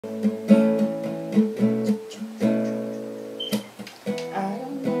Go.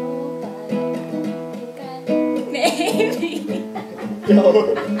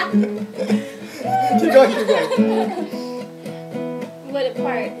 Keep going, keep going. What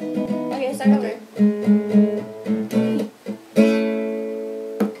part? Okay, start over.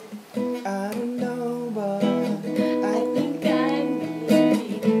 I don't know, but I think I'm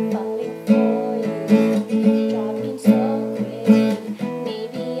really falling for you. Dropping so quick.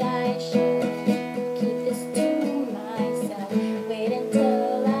 Maybe I should keep this to myself. Wait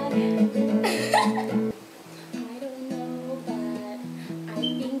until I don't know, but I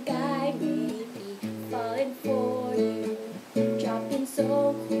think I may be falling for you. Dropping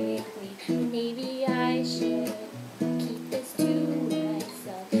so quickly. Maybe I should keep this to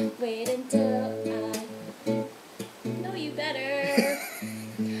myself. Wait until I know you better.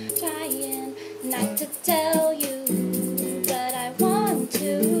 Trying not to tell you, but I want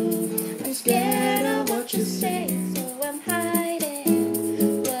to. I'm scared of what you say, so I'm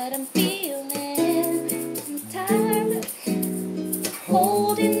hiding what I'm feeling. I'm tired of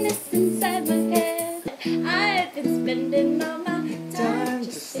holding this inside my head. I've been spending all my time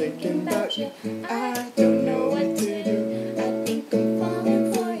just thinking about you. I don't know what to do. I think I'm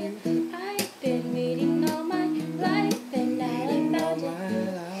falling for you. I've been waiting all my life, and now I found you.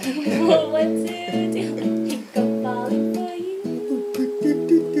 I don't know what to do. I think I'm falling for you.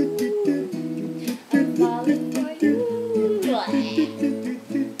 I'm falling for you.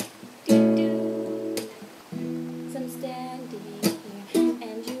 So I'm standing here,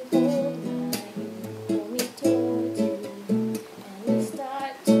 and you hold me towards you, and we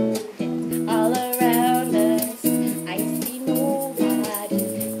start to dance all around us. I see nobody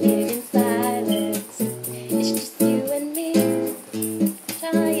here in silence. It's just you and me.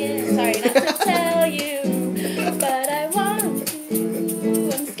 Trying, sorry not to tell you, but I want to.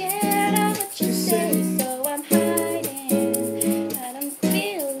 I'm scared of what you say, so I'm hiding. And I'm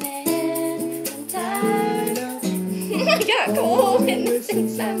feeling, I'm tired of. I got cold in the same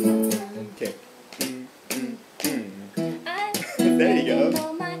time. okay. There you go.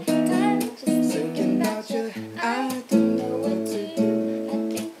 All my time just thinking about you. I don't know what to do. I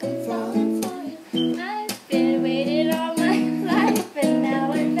think I'm falling for you. I've been waiting all my life, and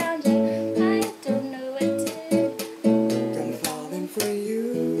now I found you. I don't know what to do. I'm falling for you.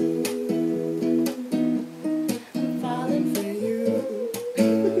 I'm falling for you.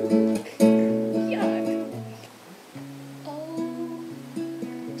 Yuck. Oh,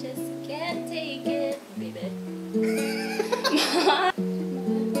 just can't take it, baby. My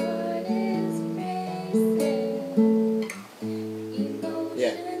heart is racing.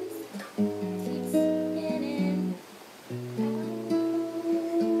 Yeah. Emotions keep spinning out.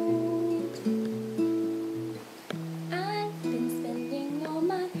 I've been spending all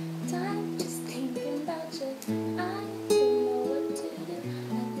my time just thinking about you. I don't know what to do.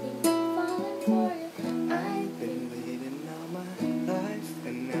 I think I'm falling for you. I've Been waiting all my life,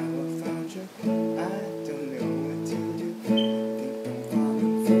 and now I found you. I don't know what to do. Think I'm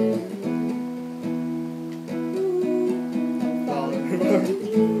falling for you. Falling for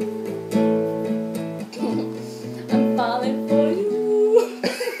you. I'm falling for you.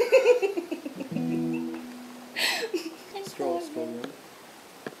 Scroll.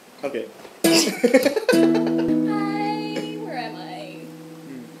 Okay. Where am I?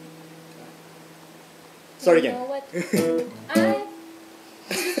 Start Don't again. know what-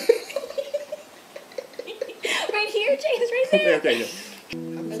 Right here, James, right there. Okay.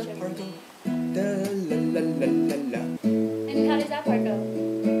 How does that part go? Da, la, la, la, la, la. And how does that part go?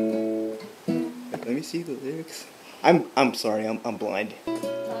 Let me see the lyrics. I'm sorry, I'm blind.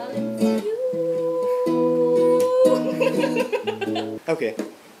 Falling for you. Okay.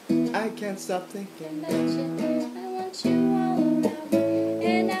 I can't stop thinking. About you, I want you all around me,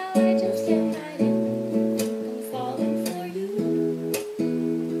 and now I just can't hide it. I'm falling for you.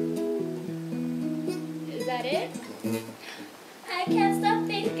 Is that it? I can't stop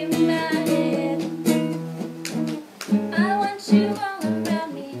thinking about it. I want you all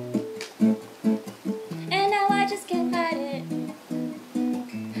around me, and now I just can't hide it.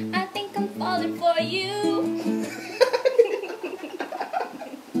 I think I'm falling for you.